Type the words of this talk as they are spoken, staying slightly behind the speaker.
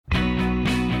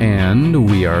And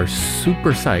we are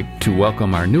super psyched to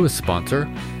welcome our newest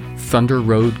sponsor, Thunder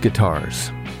Road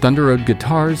Guitars. Thunder Road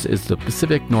Guitars is the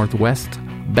Pacific Northwest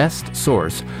best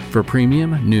source for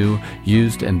premium, new,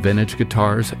 used, and vintage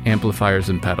guitars, amplifiers,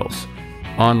 and pedals.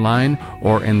 Online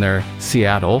or in their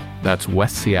Seattle, that's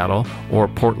West Seattle, or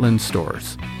Portland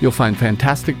stores. You'll find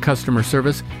fantastic customer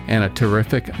service and a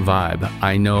terrific vibe.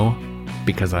 I know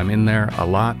because I'm in there a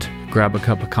lot. Grab a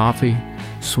cup of coffee,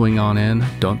 swing on in,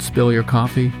 don't spill your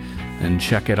coffee, and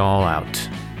check it all out.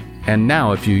 And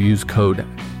now if you use code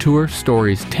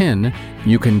TourStories10,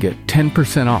 you can get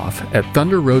 10% off at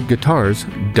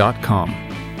thunderroadguitars.com.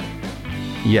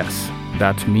 Yes,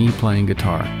 that's me playing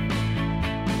guitar.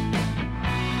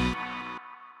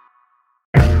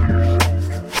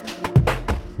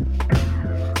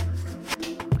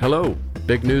 Hello,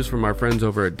 big news from our friends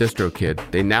over at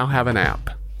DistroKid. They now have an app.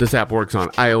 This app works on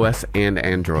iOS and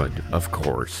Android, of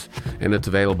course, and it's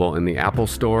available in the Apple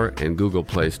Store and Google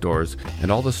Play stores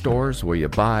and all the stores where you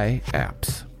buy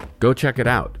apps. Go check it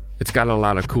out. It's got a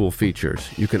lot of cool features.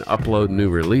 You can upload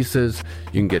new releases.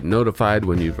 You can get notified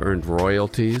when you've earned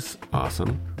royalties.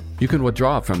 Awesome. You can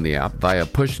withdraw from the app via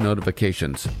push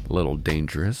notifications. A little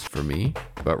dangerous for me,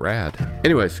 but rad.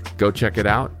 Anyways, go check it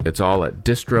out. It's all at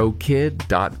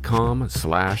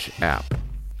distrokid.com/app.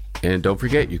 And don't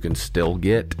forget, you can still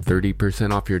get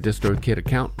 30% off your DistroKid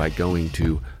account by going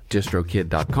to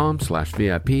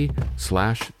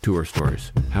distrokid.com/VIP/tour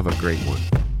stories. Have a great one.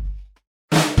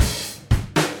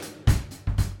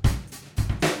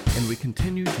 And we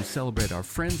continue to celebrate our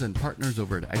friends and partners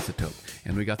over at Isotope,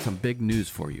 and we got some big news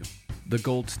for you. The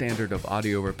gold standard of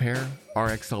audio repair,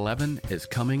 RX11, is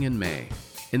coming in May.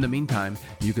 In the meantime,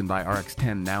 you can buy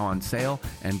RX10 now on sale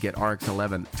and get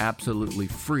RX11 absolutely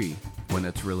free when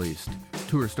it's released.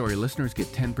 Tour Story listeners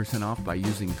get 10% off by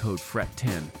using code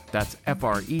FRET10. That's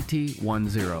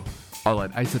FRET10. All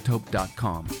at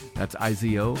isotope.com. That's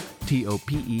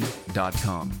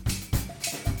IZOTOPE.com.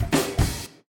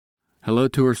 Hello,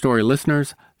 Tour Story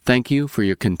listeners. Thank you for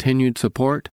your continued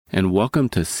support and welcome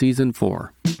to Season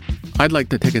 4. I'd like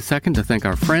to take a second to thank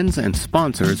our friends and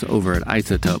sponsors over at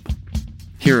Isotope.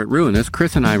 Here at Ruinous,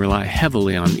 Chris and I rely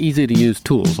heavily on easy-to-use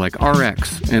tools like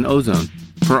RX and Ozone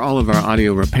for all of our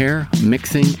audio repair,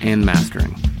 mixing, and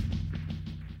mastering.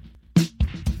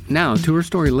 Now, Tour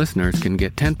Story listeners can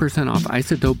get 10% off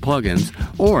Isotope plugins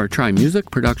or try Music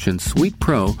Production Suite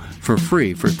Pro for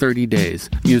free for 30 days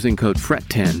using code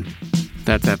FRET10.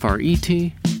 That's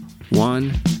FRET10.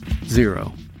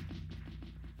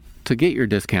 To get your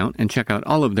discount and check out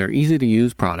all of their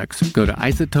easy-to-use products, go to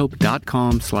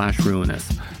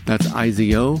isotope.com/ruinous. That's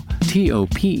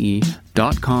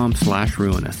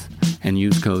IZOTOPE.com/ruinous and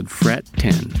use code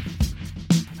FRET10.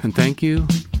 And thank you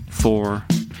for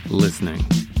listening.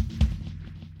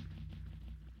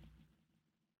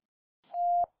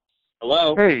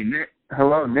 Hello? Hey, Nick.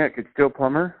 Hello, Nick. It's Joe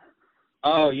Plummer.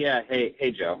 Oh, yeah.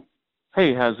 Hey, Joe.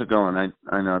 Hey, how's it going? I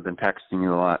know I've been texting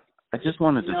you a lot. I just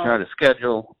wanted to try to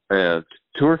schedule a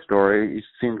tour story. You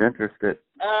seemed interested.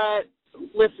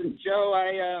 Listen, Joe,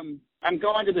 I'm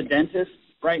going to the dentist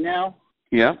right now.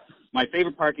 Yeah? My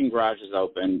favorite parking garage is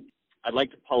open. I'd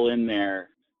like to pull in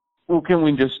there. Well, can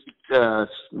we just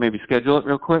maybe schedule it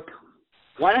real quick?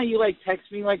 Why don't you,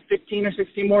 text me 15 or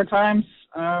 16 more times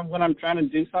when I'm trying to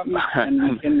do something?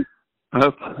 And we can...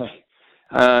 Okay.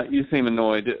 You seem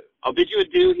annoyed. I'll bid you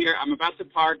adieu here. I'm about to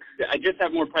park. I just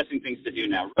have more pressing things to do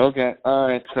now. Okay. All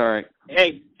right. Sorry.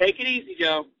 Hey, take it easy,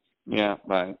 Joe. Yeah,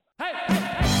 bye.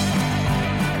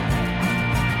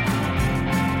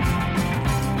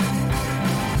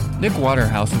 Nick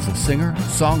Waterhouse is a singer,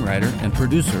 songwriter, and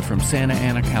producer from Santa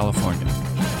Ana, California.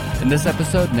 In this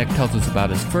episode, Nick tells us about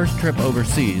his first trip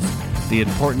overseas, the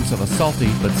importance of a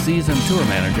salty but seasoned tour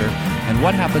manager, and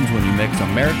what happens when you mix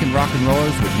American rock and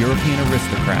rollers with European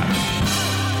aristocrats.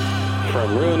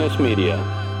 From Ruinous Media,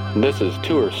 this is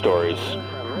Tour Stories.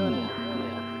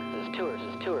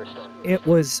 It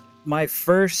was my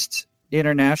first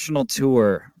international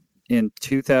tour in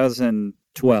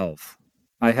 2012.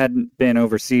 I hadn't been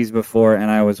overseas before, and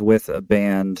I was with a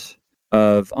band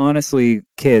of, honestly,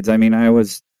 kids. I mean, I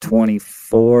was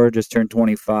 24, just turned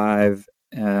 25.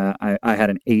 I had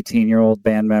an 18-year-old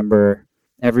band member.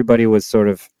 Everybody was sort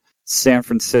of San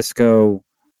Francisco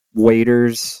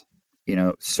waiters,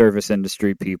 service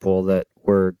industry people that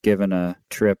were given a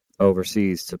trip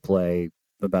overseas to play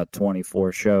about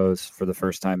 24 shows for the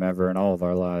first time ever in all of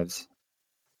our lives.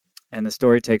 And the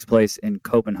story takes place in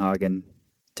Copenhagen,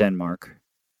 Denmark,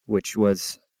 which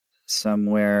was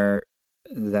somewhere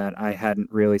that I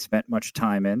hadn't really spent much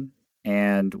time in.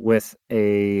 And with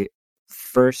a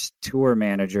first tour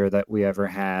manager that we ever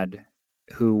had,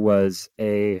 who was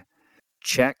a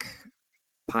Czech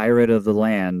pirate of the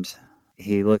land.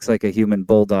 He looks like a human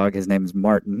bulldog. His name is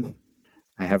Martin.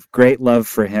 I have great love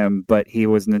for him, but he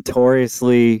was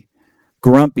notoriously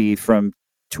grumpy from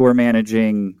tour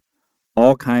managing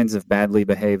all kinds of badly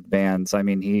behaved bands. I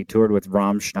mean, he toured with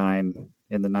Rammstein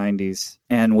in the 90s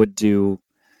and would do,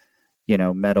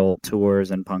 metal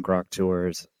tours and punk rock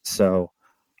tours. So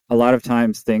a lot of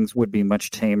times things would be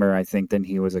much tamer, I think, than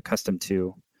he was accustomed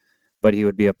to. But he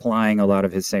would be applying a lot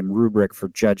of his same rubric for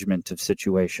judgment of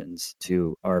situations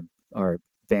to our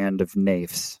band of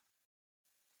naifs.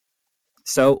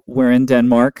 So we're in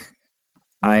Denmark.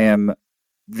 I am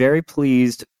very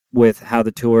pleased with how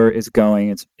the tour is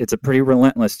going. It's a pretty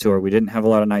relentless tour. We didn't have a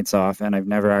lot of nights off, and I've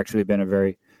never actually been a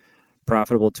very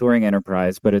profitable touring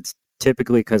enterprise, but it's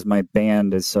typically because my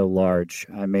band is so large.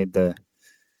 I made the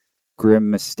grim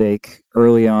mistake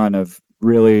early on of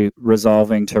really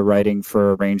resolving to writing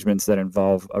for arrangements that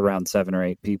involve around 7 or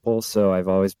 8 people. So I've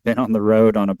always been on the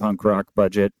road on a punk rock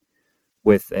budget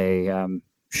with a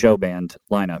show band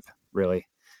lineup, really.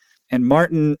 And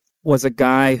Martin was a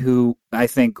guy who I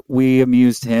think we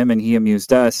amused him and he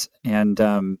amused us.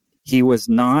 And he was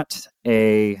not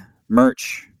a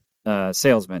merch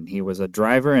salesman. He was a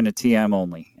driver and a TM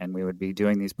only. And we would be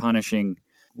doing these punishing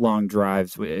long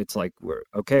drives. It's like,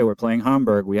 we're playing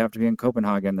Hamburg. We have to be in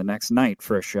Copenhagen the next night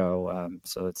for a show.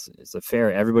 So it's a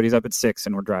fair. Everybody's up at 6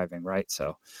 and we're driving, right?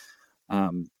 So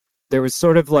there was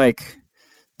sort of like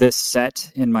this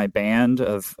set in my band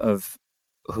of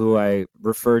who I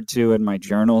referred to in my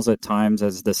journals at times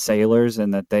as the sailors,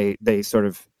 and that they sort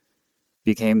of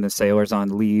became the sailors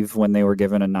on leave when they were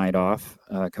given a night off,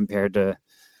 compared to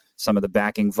some of the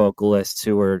backing vocalists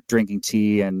who were drinking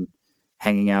tea and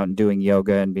hanging out and doing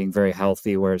yoga and being very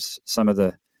healthy, whereas some of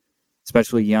the,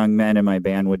 especially young men in my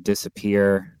band, would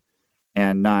disappear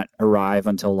and not arrive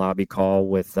until lobby call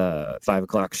with a 5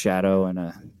 o'clock shadow and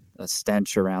a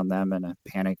stench around them and a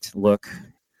panicked look.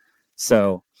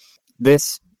 So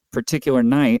this particular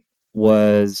night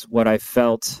was what I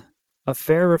felt a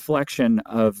fair reflection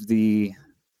of the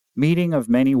meeting of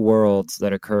many worlds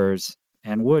that occurs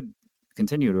and would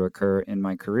continue to occur in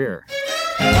my career.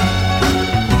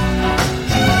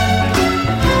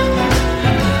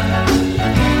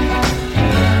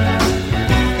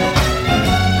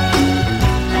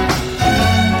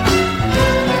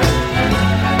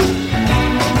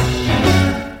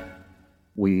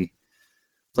 We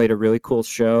played a really cool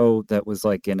show that was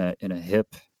like in a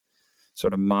hip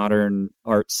sort of modern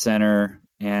art center.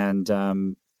 And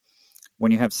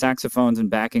when you have saxophones and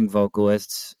backing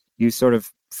vocalists, you sort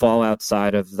of fall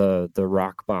outside of the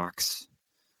rock box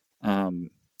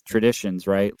traditions,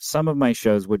 right? Some of my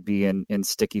shows would be in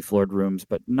sticky floored rooms,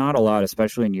 but not a lot,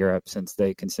 especially in Europe, since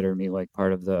they consider me like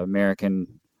part of the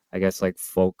American, I guess, like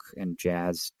folk and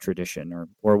jazz tradition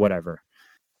or whatever.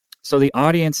 So the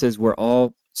audiences were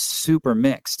all super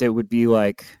mixed. It would be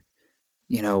like,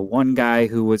 one guy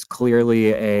who was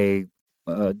clearly a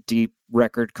deep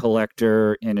record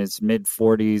collector in his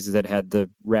mid-40s that had the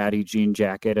ratty jean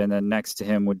jacket, and then next to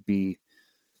him would be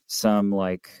some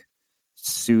like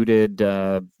suited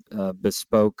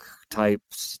bespoke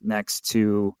types next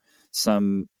to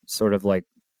some sort of like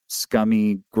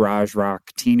scummy garage rock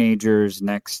teenagers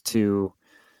next to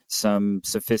some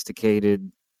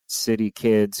sophisticated city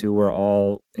kids who were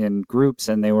all in groups,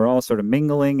 and they were all sort of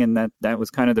mingling, and that was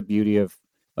kind of the beauty of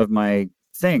my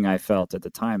thing. I felt at the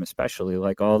time, especially,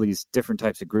 like all these different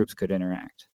types of groups could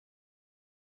interact.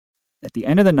 At the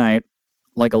end of the night,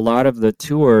 like a lot of the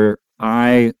tour,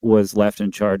 I was left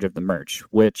in charge of the merch,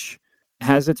 which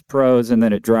has its pros in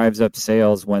that it drives up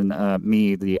sales when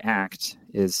me, the act,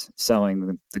 is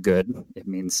selling the good. It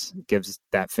means it gives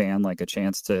that fan like a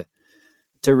chance to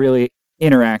really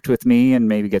interact with me and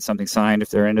maybe get something signed if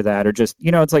they're into that, or just,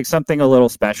 it's like something a little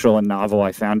special and novel.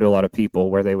 I found to a lot of people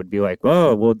where they would be like,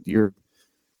 "Oh, well, you're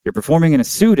performing in a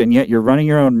suit and yet you're running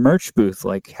your own merch booth.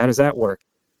 Like, how does that work?"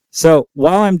 So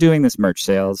while I'm doing this merch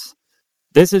sales,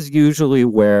 this is usually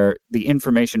where the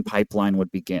information pipeline would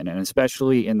begin. And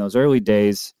especially in those early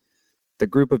days, the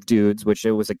group of dudes, which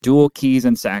it was like dual keys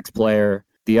and sax player,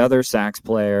 the other sax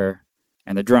player,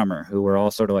 and the drummer, who were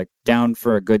all sort of like down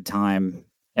for a good time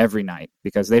every night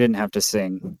because they didn't have to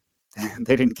sing.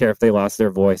 They didn't care if they lost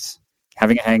their voice.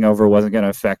 Having a hangover wasn't going to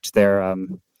affect their...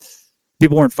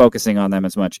 people weren't focusing on them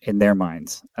as much in their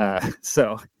minds.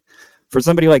 So for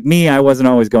somebody like me, I wasn't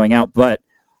always going out, but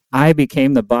I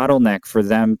became the bottleneck for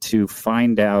them to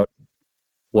find out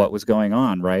what was going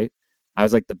on, right? I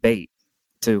was like the bait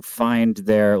to find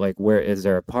their, like, where is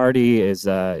there a party? Is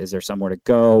there somewhere to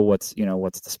go? What's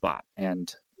the spot?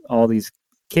 And all these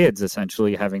kids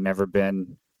essentially having never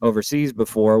been overseas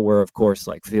before were, of course,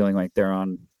 like feeling like they're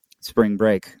on spring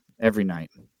break every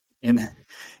night in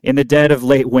the dead of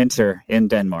late winter in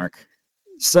Denmark.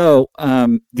 So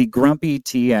the grumpy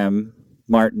TM,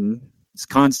 Martin, is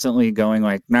constantly going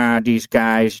like, nah, these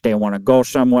guys, they want to go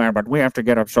somewhere, but we have to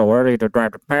get up so early to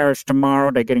drive to Paris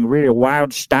tomorrow. They're getting really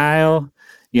wild style,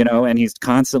 and he's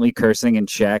constantly cursing in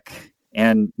Czech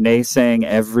and naysaying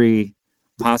every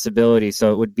possibility.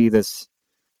 So it would be this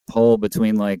pull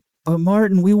between like, but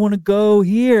Martin, we want to go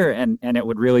here. And it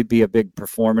would really be a big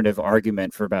performative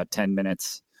argument for about 10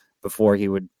 minutes before he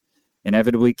would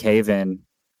inevitably cave in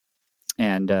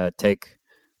and take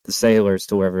the sailors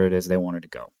to wherever it is they wanted to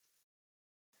go.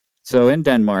 So in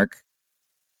Denmark,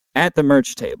 at the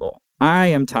merch table, I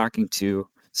am talking to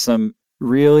some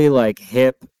really like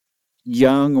hip,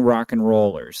 young rock and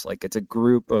rollers. Like it's a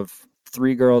group of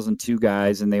 3 girls and 2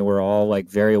 guys, and they were all like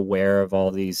very aware of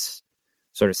all these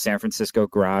sort of San Francisco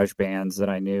garage bands that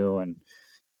I knew. And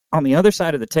on the other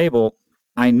side of the table,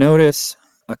 I notice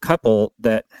a couple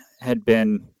that had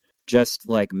been just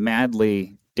like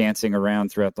madly dancing around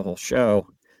throughout the whole show.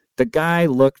 The guy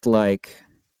looked like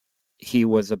he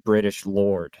was a British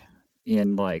lord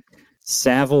in like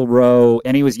Savile Row,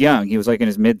 and he was young. He was like in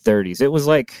his mid-30s. It was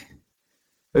like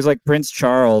Prince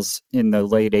Charles in the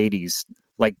late 80s,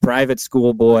 like private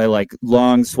schoolboy, like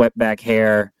long swept back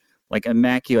hair, like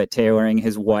immaculate tailoring.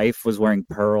 His wife was wearing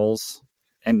pearls,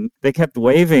 and they kept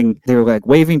waving. They were like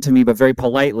waving to me, but very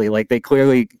politely. Like they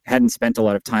clearly hadn't spent a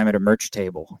lot of time at a merch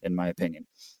table, in my opinion.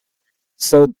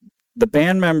 So the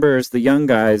band members, the young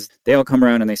guys, they all come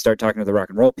around and they start talking to the rock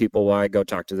and roll people while I go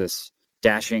talk to this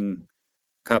dashing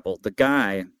couple. The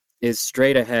guy is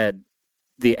straight ahead,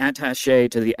 the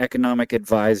attaché to the economic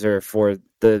advisor for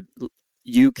the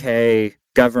UK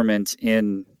government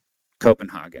in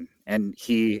Copenhagen. And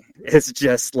he is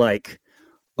just like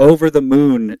over the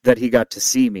moon that he got to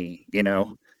see me,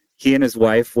 He and his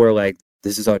wife were like,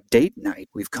 this is our date night.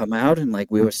 We've come out and like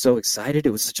we were so excited.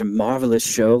 It was such a marvelous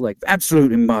show, like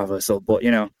absolutely marvelous, old boy,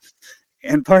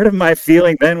 And part of my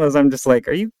feeling then was I'm just like,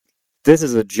 this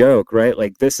is a joke, right?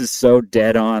 Like this is so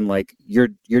dead on. Like you're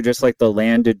just like the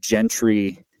landed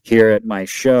gentry here at my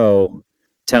show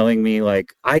telling me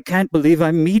like, I can't believe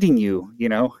I'm meeting you,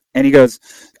 And he goes,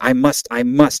 I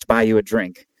must buy you a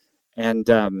drink. And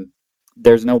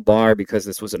there's no bar because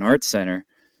this was an art center.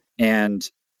 And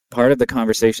part of the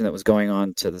conversation that was going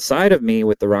on to the side of me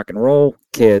with the rock and roll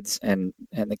kids and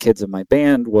the kids of my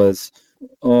band was,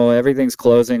 oh, everything's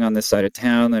closing on this side of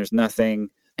town. There's nothing.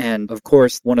 And of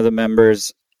course, one of the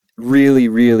members really,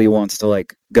 really wants to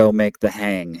like go make the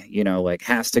hang, like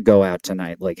has to go out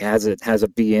tonight, like has a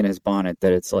bee in his bonnet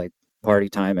that it's like party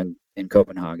time in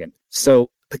Copenhagen. So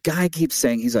the guy keeps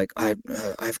saying, he's like, I've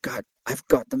got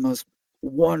the most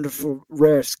wonderful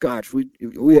rare scotch.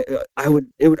 It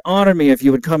would honor me if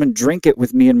you would come and drink it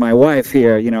with me and my wife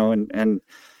here,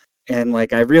 and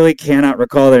like I really cannot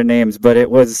recall their names, but it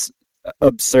was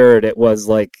absurd. It was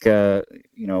like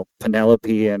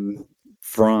Penelope and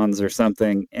Franz or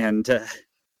something. And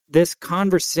this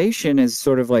conversation is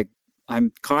sort of like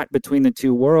I'm caught between the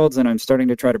two worlds, and I'm starting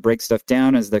to try to break stuff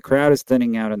down as the crowd is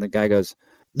thinning out, and the guy goes,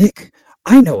 Nick,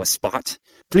 I know a spot.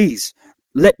 Please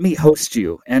let me host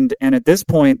you. And at this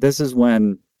point, this is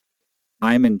when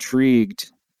I'm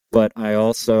intrigued, but I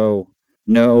also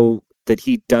know that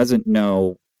he doesn't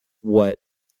know what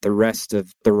the rest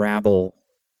of the rabble,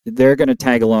 they're going to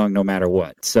tag along no matter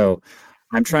what. So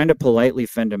I'm trying to politely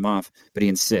fend him off, but he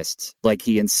insists.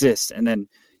 And then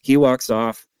he walks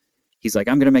off. He's like,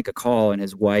 I'm going to make a call. And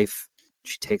his wife,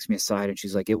 she takes me aside and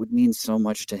she's like, it would mean so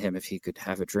much to him if he could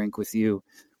have a drink with you.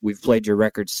 We've played your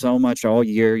record so much all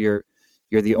year. You're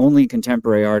the only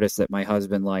contemporary artist that my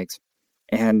husband likes.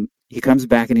 And he comes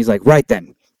back and he's like, right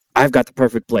then, I've got the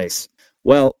perfect place.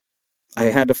 Well, I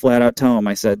had to flat out tell him,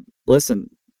 I said, listen,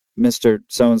 Mr.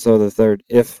 So-and-so the third,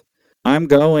 if I'm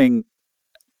going,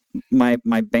 my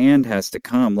band has to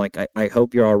come. Like, I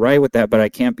hope you're all right with that, but I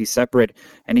can't be separate.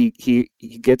 And he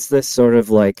gets this sort of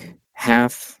like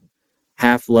half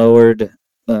lowered,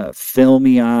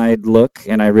 filmy-eyed look,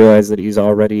 and I realize that he's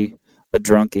already a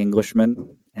drunk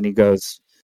Englishman. And he goes,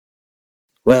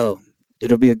 well,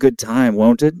 it'll be a good time,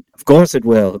 won't it? Of course it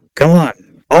will. Come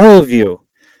on, all of you.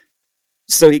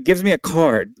 So he gives me a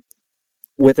card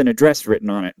with an address written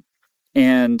on it.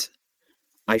 And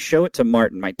I show it to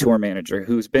Martin, my tour manager,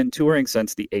 who's been touring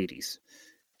since the 80s.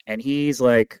 And he's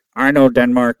like, I know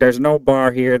Denmark. There's no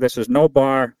bar here. This is no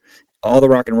bar. All the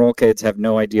rock and roll kids have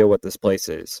no idea what this place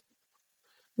is.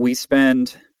 We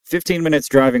spend 15 minutes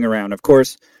driving around. Of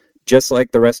course, just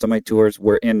like the rest of my tours,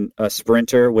 we're in a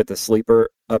Sprinter with a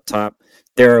sleeper up top.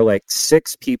 There are like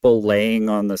 6 people laying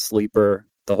on the sleeper,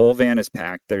 The whole van is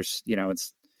packed. There's,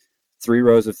 it's 3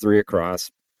 rows of 3 across.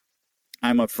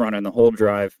 I'm up front on the whole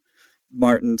drive.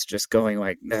 Martin's just going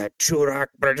like, churak,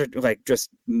 like just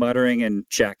muttering in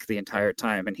Czech the entire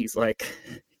time. And he's like,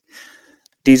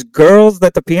 these girls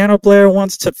that the piano player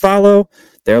wants to follow,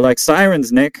 they're like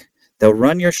sirens, Nick. They'll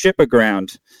run your ship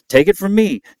aground. Take it from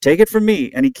me. Take it from me.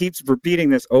 And he keeps repeating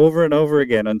this over and over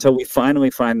again until we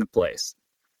finally find the place.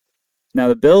 Now,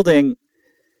 the building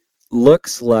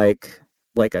looks like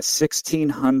a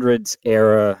 1600s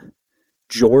era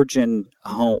Georgian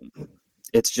home.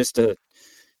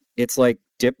 It's like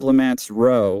Diplomats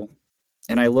Row.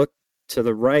 And I look to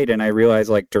the right and I realize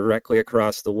like directly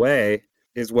across the way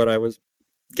is what I was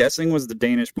guessing was the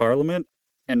Danish Parliament.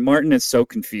 And Martin is so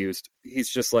confused. He's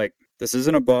just like, this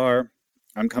isn't a bar.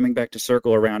 I'm coming back to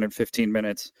circle around in 15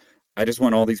 minutes. I just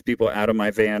want all these people out of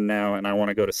my van now and I want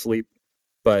to go to sleep.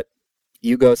 But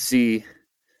you go see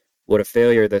what a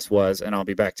failure this was, and I'll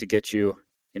be back to get you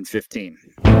in 15.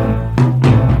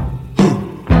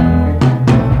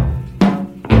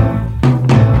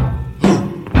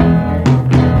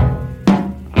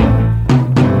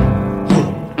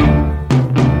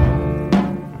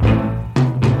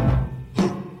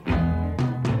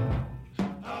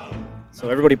 So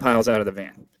everybody piles out of the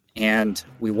van, and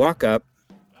we walk up,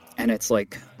 and it's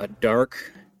like a dark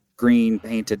green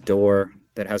painted door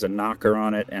that has a knocker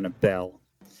on it and a bell.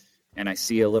 And I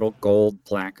see a little gold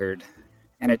placard.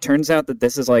 And it turns out that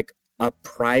this is like a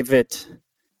private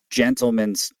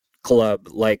gentleman's club,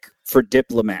 like for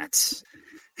diplomats.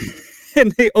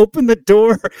 And they open the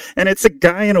door, and it's a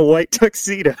guy in a white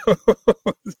tuxedo.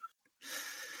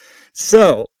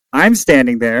 So I'm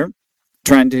standing there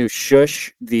trying to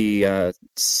shush the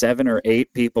 7 or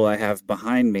 8 people I have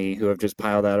behind me who have just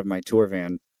piled out of my tour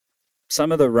van.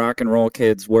 Some of the rock and roll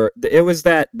kids it was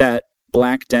that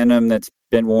black denim that's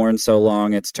been worn so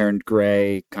long it's turned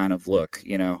gray kind of look,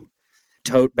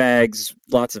 tote bags,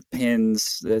 lots of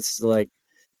pins. It's like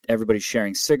everybody's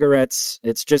sharing cigarettes.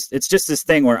 It's just this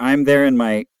thing where I'm there in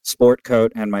my sport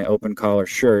coat and my open collar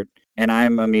shirt, and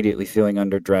I'm immediately feeling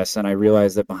underdressed, and I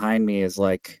realize that behind me is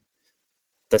like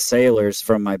the sailors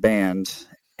from my band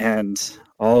and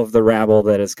all of the rabble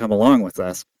that has come along with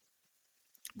us.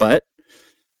 But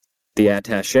the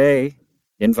attaché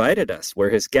invited us. We're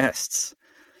his guests.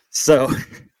 So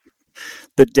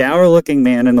the dour-looking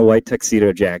man in the white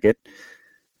tuxedo jacket,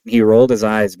 he rolled his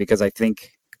eyes because I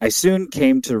think I soon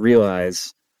came to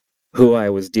realize who I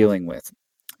was dealing with.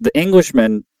 The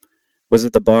Englishman was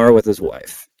at the bar with his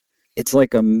wife. It's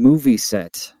like a movie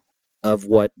set of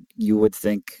what you would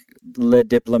think Le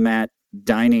Diplomat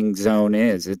dining zone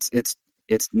is. It's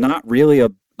not really a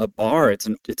bar. It's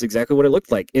exactly what it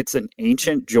looked like. It's an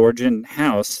ancient Georgian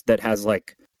house that has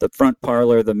like the front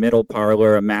parlor, the middle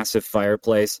parlor, a massive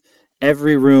fireplace.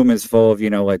 Every room is full of,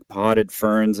 like potted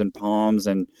ferns and palms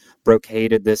and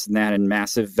brocaded this and that and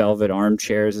massive velvet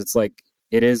armchairs. It's like,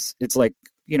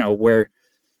 where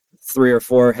 3 or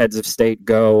 4 heads of state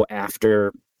go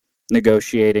after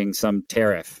negotiating some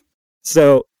tariff.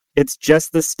 So it's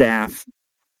just the staff,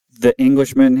 the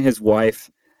Englishman, his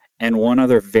wife, and one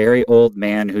other very old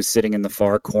man who's sitting in the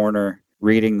far corner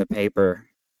reading the paper,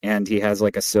 and he has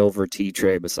like a silver tea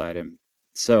tray beside him.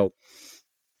 So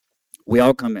we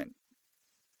all come in.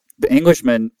 The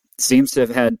Englishman seems to have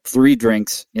had 3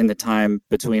 drinks in the time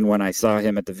between when I saw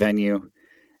him at the venue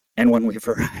and when we've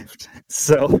arrived.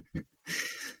 So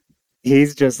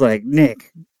he's just like,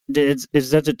 Nick, it's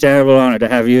such a terrible honor to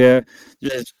have you here.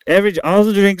 All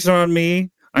the drinks are on me.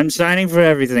 I'm signing for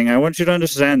everything. I want you to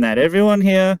understand that. Everyone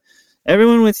here,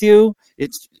 everyone with you,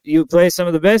 you play some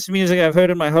of the best music I've heard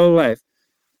in my whole life.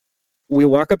 We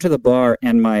walk up to the bar,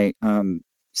 and my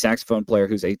saxophone player,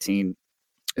 who's 18,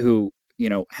 who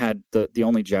had the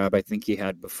only job I think he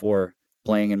had before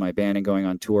playing in my band and going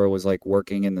on tour was like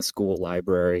working in the school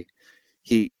library.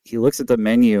 He looks at the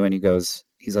menu and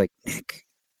he's like, Nick,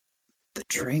 the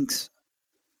drinks,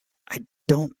 I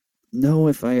don't know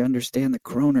if I understand the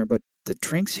kroner, but the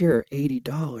drinks here are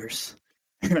 $80.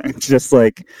 And I'm just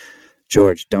like,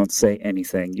 George, don't say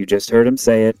anything. You just heard him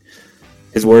say it.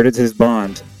 His word is his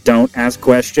bond. Don't ask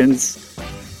questions.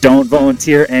 Don't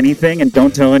volunteer anything, and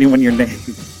don't tell anyone your name.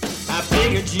 I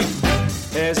figured you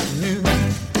as new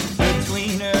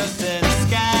between earth and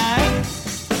sky.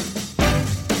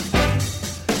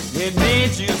 It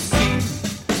made you seem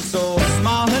so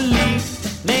small and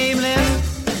leaf,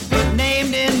 nameless, but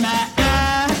named in my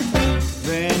eyes.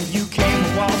 Then you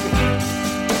came walking,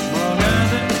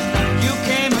 another. You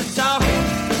came a talking,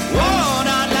 whoa,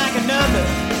 not like another.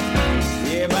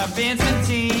 Yeah, my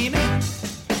Vincentine,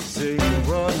 say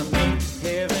you wanna meet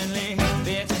heavenly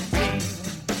Vincentine,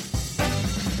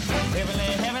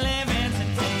 heavenly.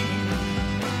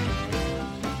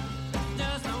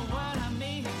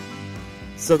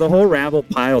 So the whole rabble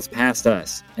piles past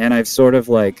us, and I've sort of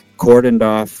like cordoned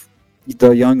off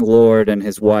the young lord and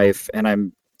his wife, and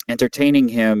I'm entertaining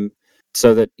him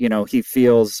so that, you know, he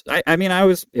feels,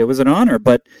 it was an honor,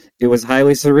 but it was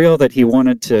highly surreal that he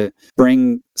wanted to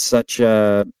bring such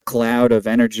a cloud of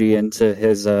energy into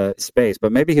his space,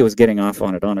 but maybe he was getting off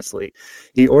on it, honestly.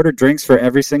 He ordered drinks for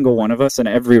every single one of us, and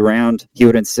every round he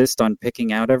would insist on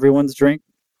picking out everyone's drink.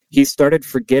 He started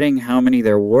forgetting how many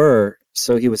there were,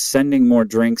 so he was sending more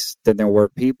drinks than there were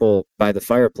people by the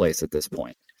fireplace at this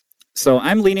point. So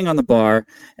I'm leaning on the bar,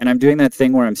 and I'm doing that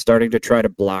thing where I'm starting to try to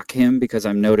block him because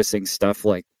I'm noticing stuff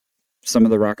like some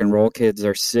of the rock and roll kids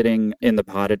are sitting in the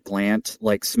potted plant,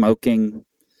 like smoking.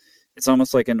 It's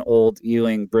almost like an old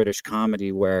Ealing British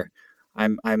comedy where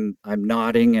I'm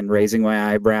nodding and raising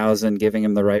my eyebrows and giving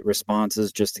him the right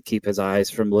responses just to keep his eyes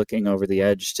from looking over the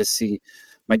edge to see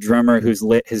my drummer who's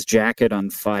lit his jacket on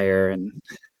fire and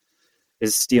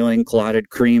is stealing clotted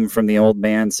cream from the old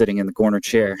man sitting in the corner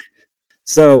chair.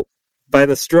 So by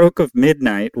the stroke of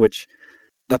midnight, which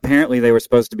apparently they were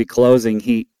supposed to be closing,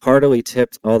 he heartily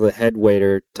tipped all the head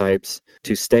waiter types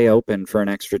to stay open for an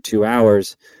extra 2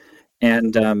 hours.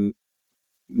 And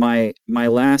my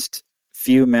last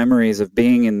few memories of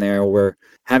being in there were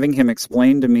having him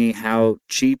explain to me how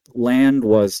cheap land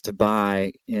was to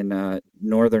buy in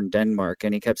northern Denmark.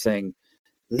 And he kept saying,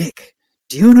 "Nick,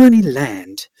 do you know any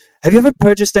land? Have you ever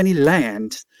purchased any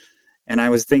land?" And I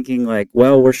was thinking, like,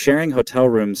 well, we're sharing hotel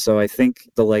rooms, so I think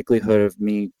the likelihood of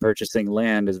me purchasing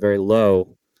land is very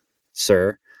low,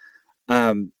 sir.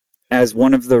 As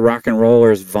one of the rock and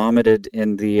rollers vomited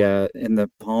in the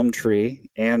palm tree,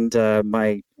 and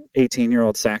my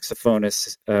 18-year-old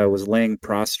saxophonist was laying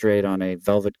prostrate on a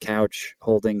velvet couch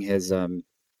holding his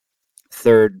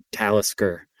third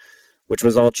Talisker, which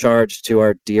was all charged to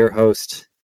our dear host.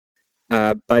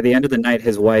 By the end of the night,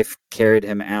 his wife carried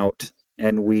him out,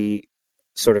 and we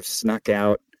sort of snuck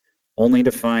out, only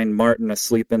to find Martin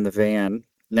asleep in the van,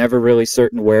 never really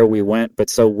certain where we went, but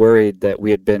so worried that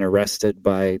we had been arrested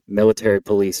by military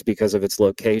police because of its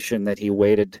location that he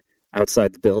waited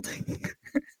outside the building.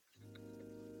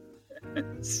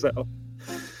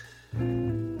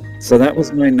 So that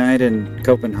was my night in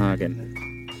Copenhagen.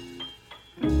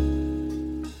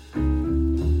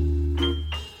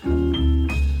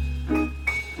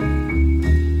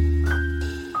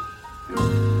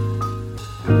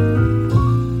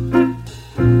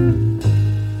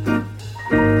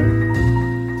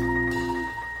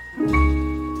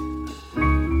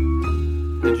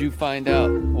 Find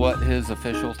out what his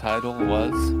official title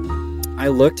was? I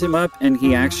looked him up, and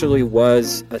he actually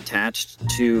was attached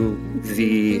to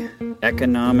the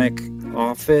economic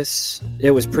office.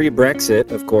 It was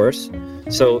pre-Brexit, of course,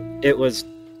 so it was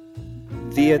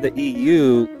via the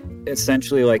EU.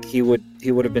 Essentially, like he would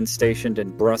have been stationed in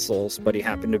Brussels, but he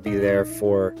happened to be there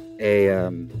for a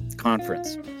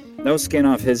conference. No skin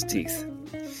off his teeth.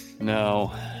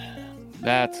 No,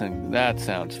 that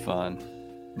sounds fun.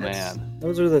 Man,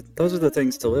 those are the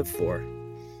things to live for.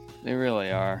 They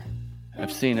really are.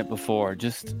 I've seen it before.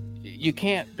 Just, you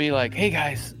can't be like, "Hey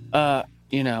guys,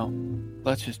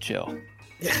 let's just chill."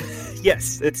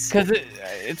 Yes, it's because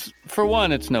it's for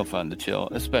one, it's no fun to chill,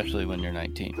 especially when you're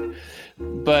 19.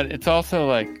 But it's also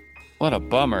like, what a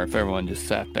bummer if everyone just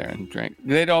sat there and drank.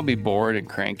 They'd all be bored and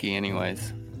cranky,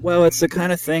 anyways. Well, it's the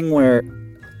kind of thing where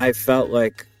I felt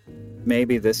like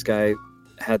maybe this guy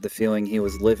had the feeling he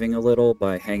was living a little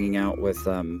by hanging out with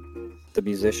the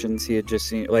musicians he had just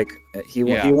seen. Like he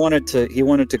wanted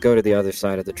to go to the other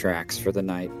side of the tracks for the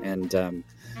night, and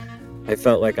I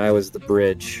felt like I was the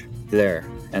bridge there,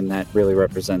 and that really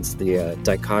represents the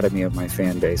dichotomy of my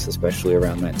fan base, especially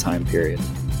around that time period.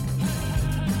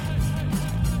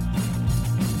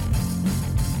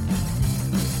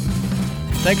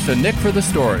 Thanks to Nick for the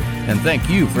story, and thank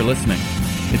you for listening.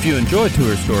 If you enjoy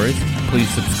Tour Stories, please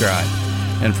subscribe.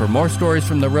 And for more stories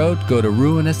from the road, go to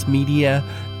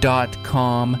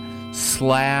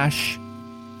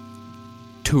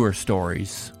ruinousmedia.com/tour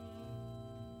stories.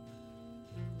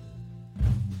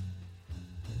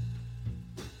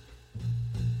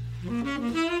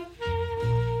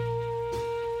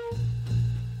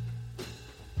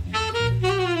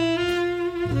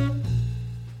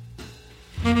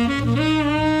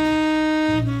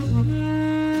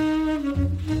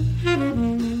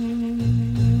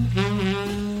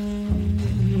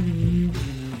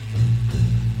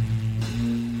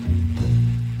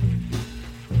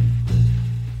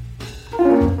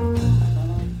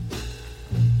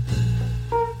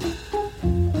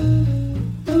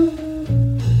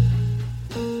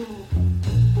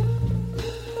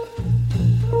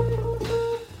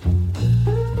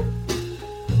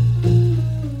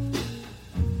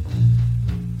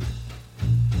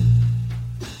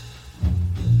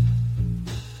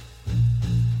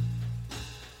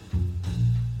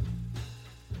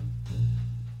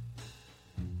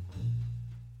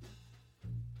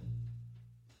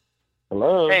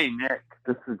 Hello. Hey, Nick.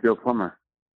 This is Joe Plummer.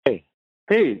 Hey.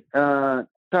 Hey, sorry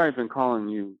I've been calling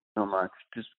you so much.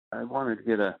 Just I wanted to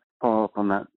get a follow-up on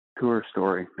that tour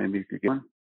story. Maybe you could get one.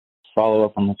 Follow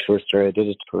up on the tour story. I did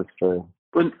a tour story.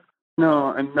 But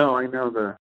no, I know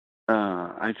the.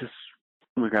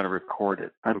 We got to record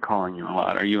it. I'm calling you a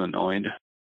lot. Are you annoyed?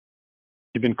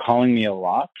 You've been calling me a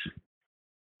lot?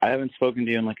 I haven't spoken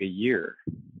to you in like a year.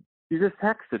 You just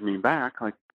texted me back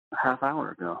like a half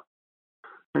hour ago.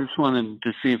 I just wanted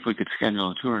to see if we could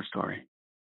schedule a tour story.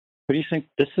 What do you think?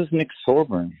 This is Nick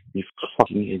Thorburn, you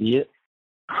fucking idiot.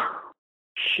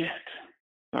 Shit.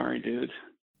 Sorry, dude.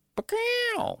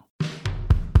 Ba-cow.